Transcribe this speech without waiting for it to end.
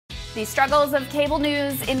The struggles of cable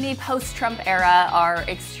news in the post-Trump era are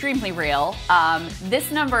extremely real.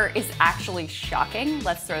 This number is actually shocking.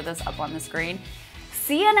 Let's throw this up on the screen.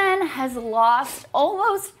 CNN has lost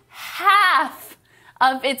almost half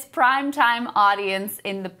of its primetime audience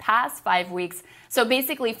in the past 5 weeks. So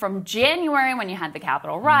basically from January, when you had the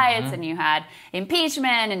Capitol riots and you had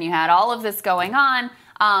impeachment and you had all of this going on,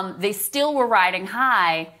 they still were riding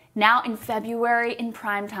high. Now in February, in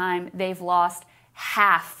primetime, they've lost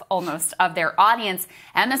half almost of their audience.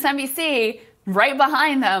 MSNBC, right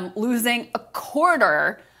behind them, losing a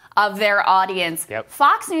quarter of their audience. Yep.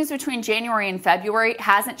 Fox News between January and February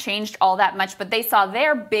hasn't changed all that much, but they saw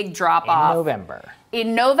their big drop off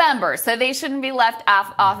in November, so they shouldn't be left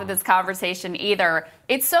off of this conversation either.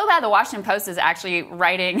 It's so bad the Washington Post is actually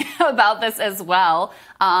writing about this as well.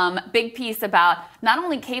 Big piece about not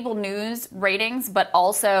only cable news ratings, but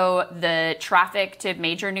also the traffic to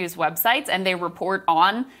major news websites, and they report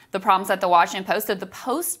on the problems at the Washington Post. So the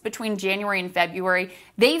Post between January and February,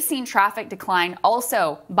 they've seen traffic decline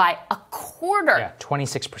also by a quarter. Yeah,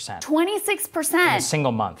 26%. 26%. In a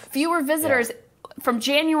single month. Fewer visitors from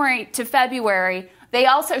January to February. They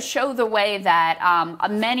also show the way that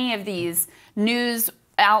many of these news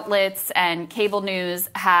outlets and cable news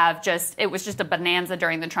have it was just a bonanza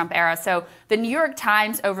during the Trump era. So the New York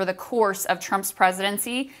Times, over the course of Trump's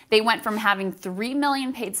presidency, they went from having 3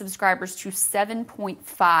 million paid subscribers to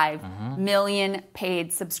 7.5 million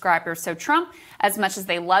paid subscribers. So Trump, as much as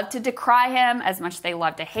they love to decry him, as much as they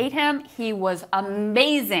love to hate him, he was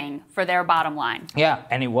amazing for their bottom line. Yeah,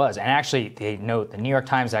 and he was. And actually, they note the New York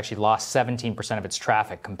Times actually lost 17% of its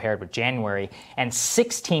traffic compared with January and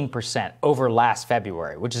 16% over last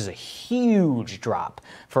February, which is a huge drop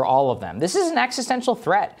for all of them. This is an existential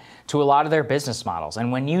threat to a lot of their business models.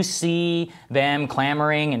 And when you see them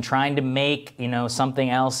clamoring and trying to make, something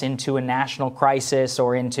else into a national crisis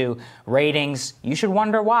or into ratings, you should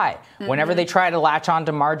wonder why. Whenever they try to latch on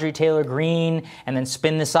to Marjorie Taylor Greene and then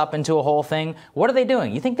spin this up into a whole thing, what are they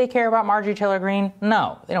doing? You think they care about Marjorie Taylor Greene?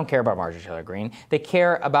 No, they don't care about Marjorie Taylor Greene. They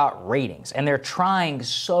care about ratings. And they're trying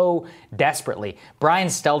so desperately. Brian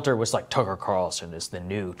Stelter was like, Tucker Carlson is the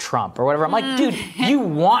new Trump or whatever. I'm like, dude, you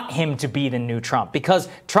want him to be the new Trump because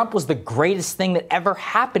Trump was the greatest thing that ever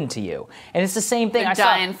happened to you. And it's the same thing. They're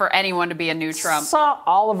dying for anyone to be a new Trump. I saw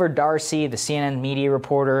Oliver Darcy, the CNN media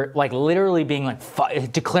reporter, literally being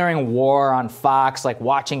declaring war on Fox,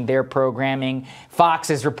 watching their programming. Fox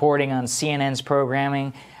is reporting on CNN's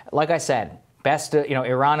programming. Like I said, best,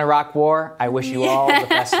 Iran-Iraq war, I wish you all the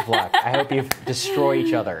best of luck. I hope you destroy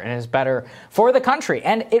each other, and it's better for the country.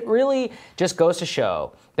 And it really just goes to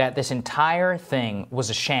show that this entire thing was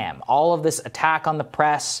a sham. All of this attack on the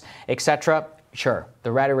press, etc., sure,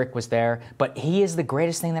 the rhetoric was there, but he is the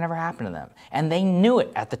greatest thing that ever happened to them. And they knew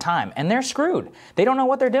it at the time, and they're screwed. They don't know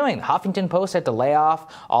what they're doing. The Huffington Post had to lay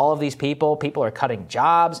off all of these people. People are cutting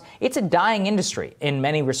jobs. It's a dying industry in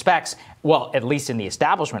many respects. Well, at least in the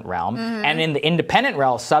establishment realm. And in the independent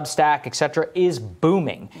realm, Substack, etc., is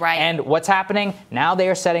booming. Right. And what's happening? Now they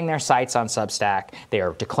are setting their sights on Substack. They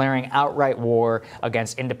are declaring outright war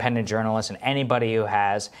against independent journalists and anybody who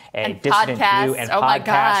has a dissident view. And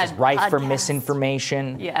podcast is rife for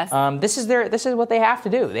misinformation. Yes. This is what they have to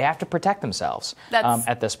do. They have to protect themselves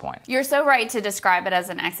at this point. You're so right to describe it as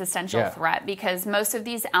an existential threat, because most of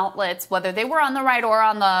these outlets, whether they were on the right or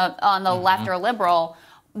on the left or liberal,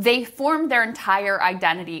 they formed their entire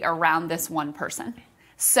identity around this one person.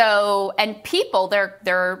 So, and people,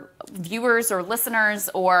 their viewers or listeners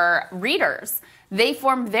or readers, they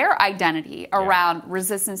formed their identity around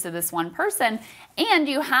resistance to this one person. And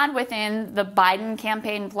you had within the Biden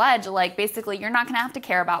campaign pledge, basically, you're not going to have to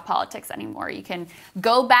care about politics anymore. You can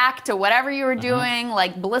go back to whatever you were doing,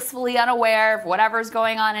 blissfully unaware of whatever's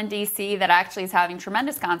going on in D.C. that actually is having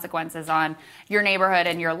tremendous consequences on your neighborhood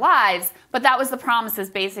and your lives. But that was the promise, is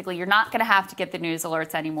basically you're not going to have to get the news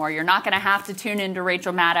alerts anymore. You're not going to have to tune into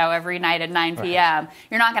Rachel Maddow every night at 9 p.m.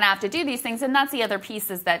 You're not going to have to do these things. And that's the other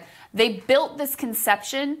piece, is that they built this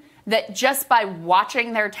conception that just by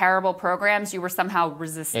watching their terrible programs, you were somehow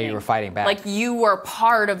resisting. Yeah, you were fighting back. You were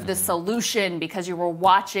part of the solution because you were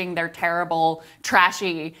watching their terrible,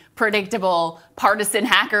 trashy, predictable, partisan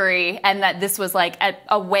hackery, and that this was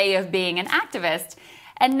a way of being an activist.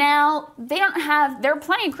 And now there are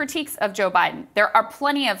plenty of critiques of Joe Biden. There are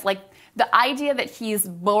plenty of, the idea that he's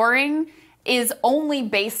boring is only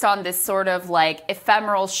based on this sort of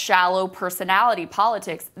ephemeral, shallow personality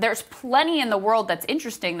politics. There's plenty in the world that's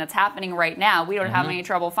interesting that's happening right now. We don't have any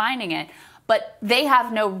trouble finding it. But they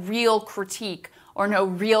have no real critique or no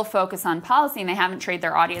real focus on policy, and they haven't trained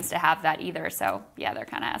their audience to have that either. So, yeah, they're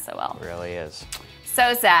kind of SOL. It really is.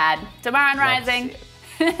 So sad. Tomorrow on Rising.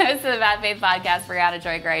 Host of the Bad Faith Podcast, Brianna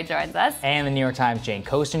Joy Gray joins us. And the New York Times' Jane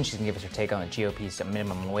Coaston. She's going to give us her take on the GOP's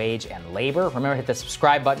minimum wage and labor. Remember to hit the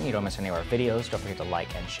subscribe button. You don't miss any of our videos. Don't forget to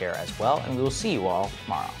like and share as well. And we will see you all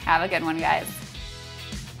tomorrow. Have a good one, guys.